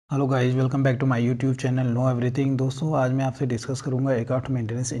Hello guys, welcome back to my YouTube channel know everything. दोस्तों, आज मैं आपसे डिस्कस करूंगा एयरक्राफ्ट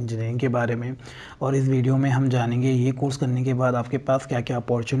मेंटेनेंस इंजीनियरिंग के बारे में। और इस वीडियो में हम जानेंगे ये कोर्स करने के बाद आपके पास क्या क्या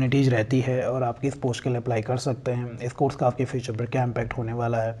अपॉर्चुनिटीज़ रहती है और आप किस पोस्ट के लिए अप्लाई कर सकते हैं। इस कोर्स का आपके फ्यूचर पर क्या इम्पैक्ट होने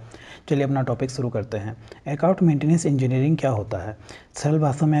वाला है। चलिए अपना टॉपिक शुरू करते हैं। एयरक्राफ्ट मेंटेनेंस इंजीनियरिंग क्या होता है? सरल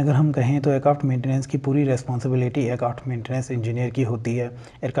भाषा में अगर हम कहें तो एयरक्राफ्ट मेंटेनेंस की पूरी रिस्पॉन्सिबिलिटी एयरक्राफ्ट मेंटेनेंस इंजीनियर की होती है।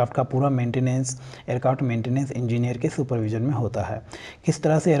 एयरक्राफ्ट का पूरा मेंटेनेंस एयरक्राफ्ट मेंटेनेंस इंजीनियर के सुपरविजन में होता है। किस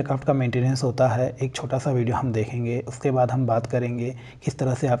तरह से एयरक्राफ्ट का मेंटेनेंस होता है, एक छोटा सा वीडियो हम देखेंगे। उसके बाद हम बात करेंगे किस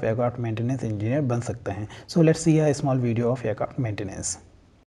तरह से आप एयरक्राफ्ट मेंटेनेंस इंजीनियर बन सकते हैं। So let's see a small video of aircraft maintenance.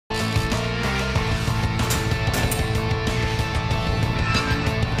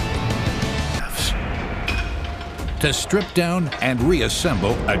 To strip down and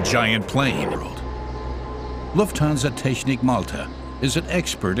reassemble a giant plane. Lufthansa Technik Malta is an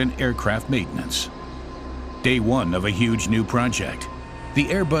expert in aircraft maintenance. Day one of a huge new project, the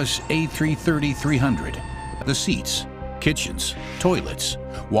Airbus A330-300. The seats, kitchens, toilets,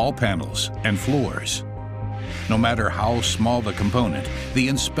 wall panels, and floors. No matter how small the component, the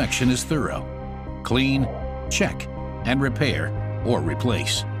inspection is thorough. Clean, check, and repair or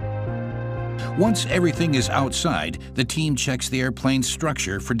replace. Once everything is outside, the team checks the airplane's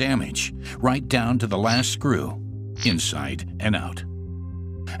structure for damage, right down to the last screw, inside and out.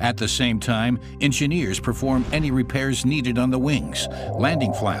 At the same time, engineers perform any repairs needed on the wings,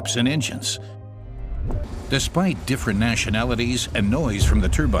 landing flaps, and engines. Despite different nationalities and noise from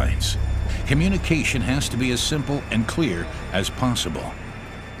the turbines, communication has to be as simple and clear as possible.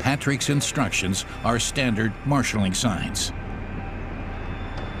 Patrick's instructions are standard marshalling signs.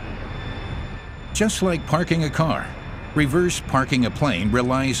 Just like parking a car, reverse parking a plane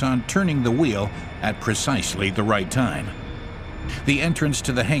relies on turning the wheel at precisely the right time. The entrance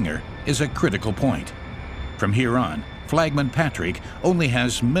to the hangar is a critical point. From here on, Flagman Patrick only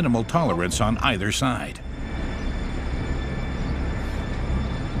has minimal tolerance on either side.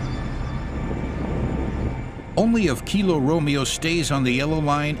 Only if Kilo Romeo stays on the yellow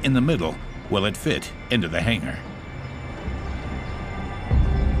line in the middle will it fit into the hangar.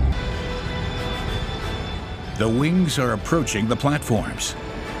 The wings are approaching the platforms.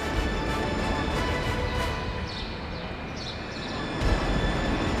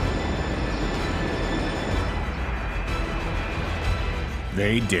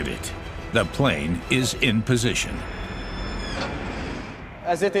 They did it. The plane is in position.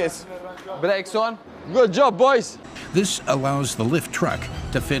 As it is. Brakes on. Good job, boys. This allows the lift truck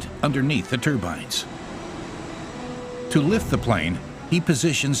to fit underneath the turbines. To lift the plane, he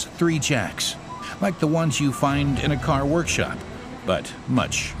positions 3 jacks, like the ones you find in a car workshop, but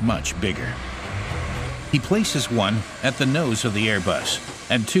much, much bigger. He places one at the nose of the Airbus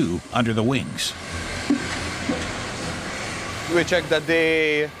and 2 under the wings. We check that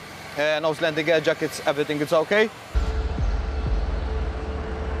the nose landing gear jackets, everything is okay.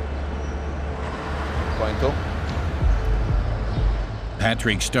 Point 2.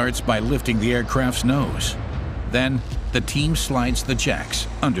 Patrick starts by lifting the aircraft's nose. Then, the team slides the jacks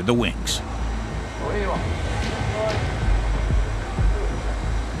under the wings.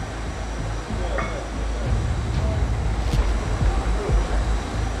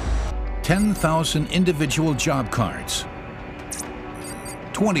 10,000 individual job cards,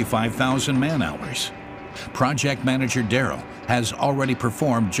 25,000 man-hours. Project manager Daryl has already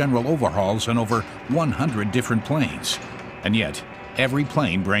performed general overhauls on over 100 different planes, and yet every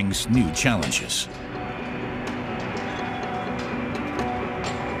plane brings new challenges.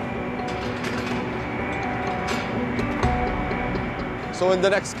 So in the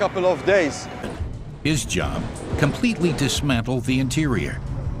next couple of days, His job, completely dismantle the interior,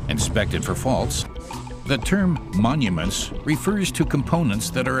 inspect it for faults. The term monuments refers to components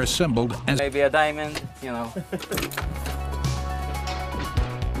that are assembled as Maybe a diamond, you know.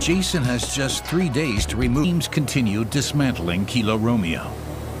 Jason has just 3 days to remove. Teams continue dismantling Kilo Romeo.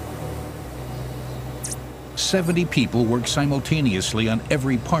 70 people work simultaneously on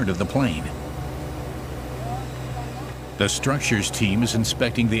every part of the plane. The structures team is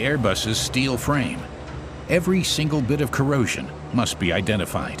inspecting the Airbus's steel frame. Every single bit of corrosion must be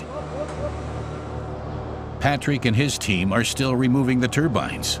identified. Patrick and his team are still removing the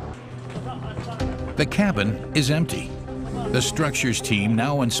turbines. The cabin is empty. The structures team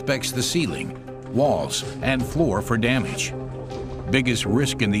now inspects the ceiling, walls, and floor for damage. Biggest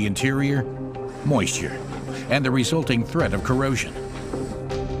risk in the interior? Moisture, and the resulting threat of corrosion.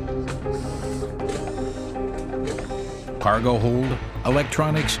 Cargo hold,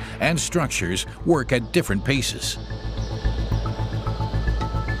 electronics, and structures work at different paces.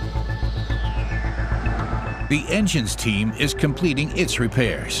 The engines team is completing its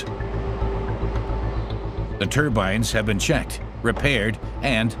repairs. The turbines have been checked, repaired,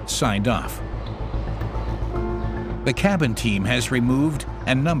 and signed off. The cabin team has removed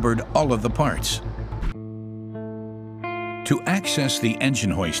and numbered all of the parts. To access the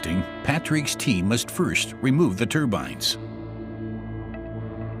engine hoisting, Patrick's team must first remove the turbines.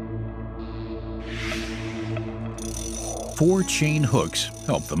 Four chain hooks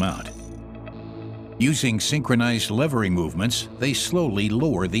help them out. Using synchronized levering movements, they slowly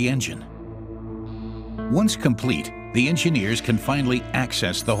lower the engine. Once complete, the engineers can finally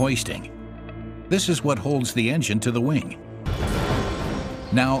access the hoisting. This is what holds the engine to the wing.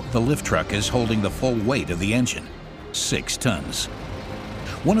 Now the lift truck is holding the full weight of the engine, 6 tons.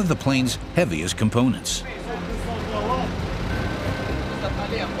 One of the plane's heaviest components.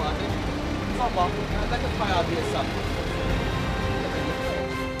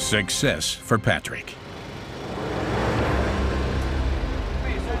 Success for Patrick.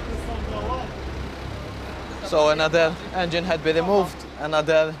 So another engine had been removed,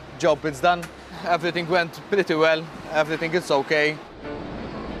 another job is done. Everything went pretty well, everything is okay.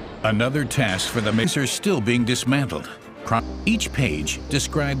 Another task for the mixer still being dismantled. Each page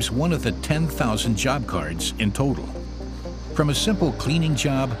describes one of the 10,000 job cards in total. From a simple cleaning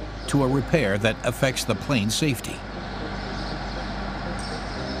job to a repair that affects the plane's safety.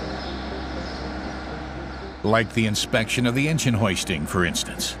 Like the inspection of the engine hoisting, for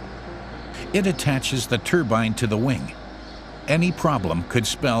instance. It attaches the turbine to the wing. Any problem could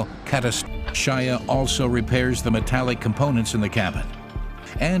spell catastrophe. Shaya also repairs the metallic components in the cabin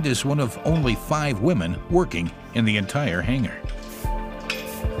and is one of only 5 women working in the entire hangar.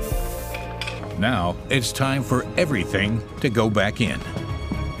 Now it's time for everything to go back in.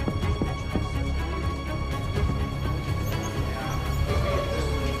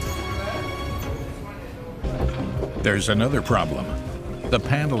 There's another problem. The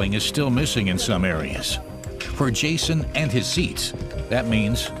paneling is still missing in some areas. For Jason and his seats, that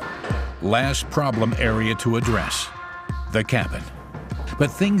means last problem area to address, the cabin.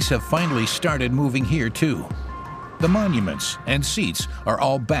 But things have finally started moving here too. The monuments and seats are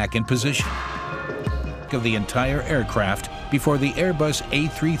all back in position. Of the entire aircraft before the Airbus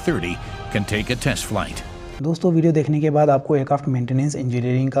A330 can take a test flight. दोस्तों video देखने के बाद आपको aircraft maintenance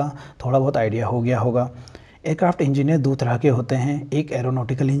engineering का थोड़ा बहुत idea हो गया होगा। एयरक्राफ्ट इंजीनियर 2 तरह के होते हैं, एक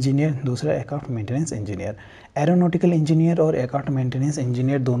एरोनॉटिकल इंजीनियर, दूसरा aircraft maintenance engineer. Aeronautical engineer और एयरक्राफ्ट मेंटेनेंस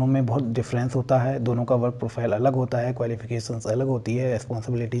इंजीनियर दोनों में बहुत डिफरेंस होता है, दोनों का वर्क प्रोफाइल अलग होता है, क्वालिफिकेशंस अलग होती है,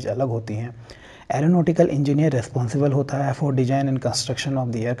 रिस्पॉन्सिबिलिटीज़ अलग होती हैं। एरोनॉटिकल इंजीनियर रिस्पॉन्सिबल होता है for design and construction of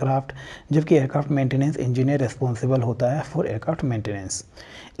the aircraft, जबकि एयरक्राफ्ट मेंटेनेंस इंजीनियर रिस्पॉन्सिबल होता है फॉर एयरक्राफ्ट मेंटेनेंस।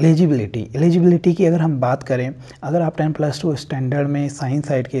 एलिजिबिलिटी की अगर हम बात करें, अगर आप 10+2 स्टैंडर्ड में साइंस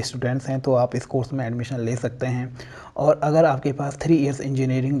साइड के स्टूडेंट्स हैं तो आप इस कोर्स में एडमिशन ले सकते हैं, और अगर आपके पास 3 इयर्स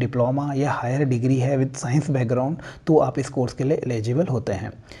इंजीनियरिंग डिप्लोमा या हायर डिग्री है विद साइंस बैकग्राउंड तो आप इस कोर्स के लिए एलिजिबल होते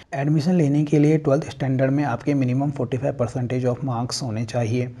हैं। एडमिशन लेने के लिए 12th स्टैंडर्ड में आपके मिनिमम 45% ऑफ मार्क्स होने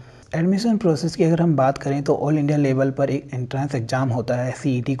चाहिए। एडमिशन प्रोसेस की अगर हम बात करें तो ऑल इंडिया लेवल पर एक एंट्रेंस एग्ज़ाम होता है,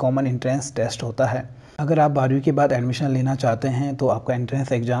 CET कॉमन एंट्रेंस टेस्ट होता है। अगर आप 12वीं के बाद एडमिशन लेना चाहते हैं तो आपका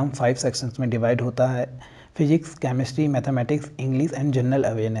एंट्रेंस एग्ज़ाम 5 सेक्शंस में डिवाइड होता है। Physics, chemistry, mathematics, English and general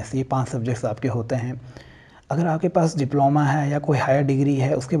awareness, ये 5 सब्जेक्ट्स आपके होते हैं। अगर आपके पास डिप्लोमा है या कोई हायर डिग्री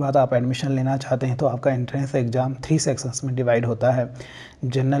है उसके बाद आप एडमिशन लेना चाहते हैं तो आपका एंट्रेंस एग्ज़ाम 3 सेक्शंस में डिवाइड होता है।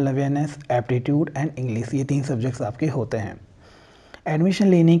 General awareness, aptitude and English, ये 3 सब्जेक्ट्स आपके होते हैं। एडमिशन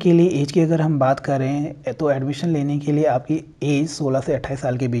लेने के लिए एज की अगर हम बात करें तो एडमिशन लेने के लिए आपकी एज 16 से 28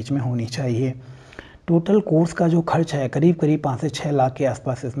 साल के बीच में होनी चाहिए। टोटल कोर्स का जो खर्च है करीब 5 से 6 लाख के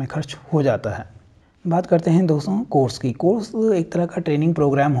आसपास इसमें खर्च हो जाता है। बात करते हैं दोस्तों कोर्स की। कोर्स एक तरह का ट्रेनिंग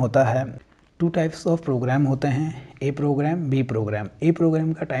प्रोग्राम होता है। 2 टाइप्स ऑफ प्रोग्राम होते हैं, ए प्रोग्राम, बी प्रोग्राम। ए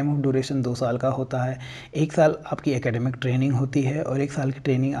प्रोग्राम का टाइम ऑफ ड्यूरेशन 2 साल का होता है। 1 साल आपकी एकेडमिक ट्रेनिंग होती है और 1 साल की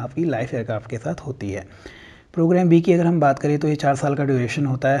ट्रेनिंग आपकी लाइफ एयरक्राफ्ट के साथ होती है। प्रोग्राम बी की अगर हम बात करें तो ये 4 साल का ड्यूरेशन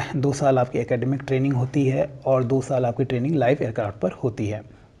होता है। 2 साल आपकी एकेडमिक ट्रेनिंग होती है और 2 साल आपकी ट्रेनिंग लाइफ एयरक्राफ्ट पर होती है।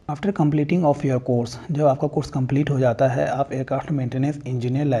 After completing of your course, जब आपका कोर्स कंप्लीट हो जाता है आप एयरक्राफ्ट मेंटेनेंस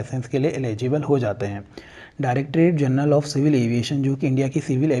इंजीनियर लाइसेंस के लिए एलिजिबल हो जाते हैं। Directorate general of civil aviation, जो कि इंडिया की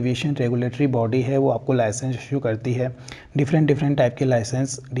सिविल एविएशन रेगुलेटरी बॉडी है, वो आपको लाइसेंस इशू करती है। डिफरेंट टाइप के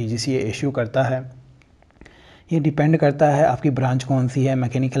लाइसेंस DGCA इशू करता है। ये डिपेंड करता है आपकी ब्रांच कौन सी है,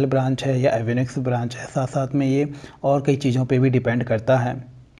 मैकेनिकल ब्रांच है या एविनिक्स ब्रांच है, साथ साथ में ये और कई चीज़ों पे भी डिपेंड करता है।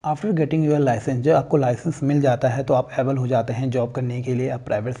 आफ्टर गेटिंग योर लाइसेंस, जब आपको लाइसेंस मिल जाता है तो आप एबल हो जाते हैं जॉब करने के लिए। आप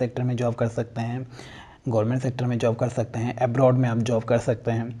प्राइवेट सेक्टर में जॉब कर सकते हैं, गवर्नमेंट सेक्टर में जॉब कर सकते हैं, अब्रॉड में आप जॉब कर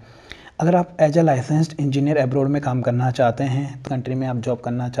सकते हैं। अगर आप as a licensed engineer abroad में काम करना चाहते हैं, कंट्री में आप जॉब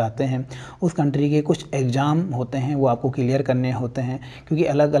करना चाहते हैं, उस कंट्री के कुछ एग्ज़ाम होते हैं वो आपको क्लियर करने होते हैं, क्योंकि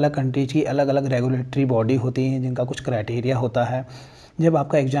अलग अलग कंट्रीज की अलग अलग रेगुलेटरी बॉडी होती हैं जिनका कुछ क्राइटेरिया होता है। जब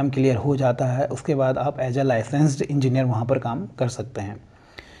आपका एग्ज़ाम क्लियर हो जाता है उसके बाद आप एज अ लाइसेंस्ड इंजीनियर वहाँ पर काम कर सकते हैं।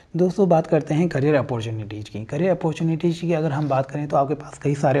 दोस्तों बात करते हैं करियर अपॉर्चुनिटीज़ की। करियर अपॉर्चुनिटीज़ की अगर हम बात करें तो आपके पास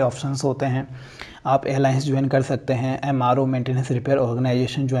कई सारे ऑप्शंस होते हैं। आप एयरलाइंस ज्वाइन कर सकते हैं, MRO maintenance repair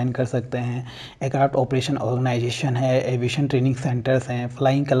organisation join कर सकते हैं, एयरक्राफ्ट ऑपरेशन ऑर्गेनाइजेशन है, एविएशन ट्रेनिंग सेंटर्स हैं,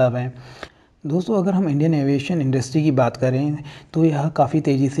 फ्लाइंग क्लब हैं। दोस्तों अगर हम इंडियन एविएशन इंडस्ट्री की बात करें तो यह काफ़ी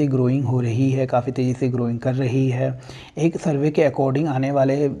तेज़ी से ग्रोइंग हो रही है, काफ़ी तेज़ी से ग्रोइंग कर रही है। एक सर्वे के अकॉर्डिंग आने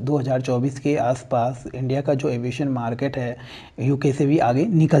वाले 2024 के आसपास इंडिया का जो एविएशन मार्केट है यूके से भी आगे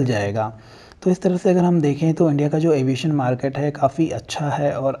निकल जाएगा। तो इस तरह से अगर हम देखें तो इंडिया का जो एविएशन मार्केट है काफ़ी अच्छा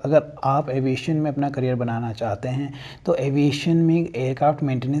है, और अगर आप एविएशन में अपना करियर बनाना चाहते हैं तो एविएशन में एयरक्राफ्ट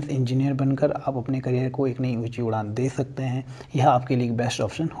मेंटेनेंस इंजीनियर बनकर आप अपने करियर को एक नई ऊंची उड़ान दे सकते हैं। यह आपके लिए बेस्ट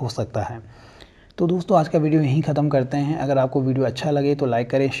ऑप्शन हो सकता है। तो दोस्तों आज का वीडियो यहीं ख़त्म करते हैं। अगर आपको वीडियो अच्छा लगे तो लाइक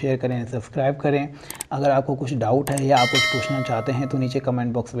करें, शेयर करें, सब्सक्राइब करें। अगर आपको कुछ डाउट है या आप कुछ पूछना चाहते हैं तो नीचे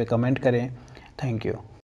कमेंट बॉक्स में कमेंट करें। Thank you.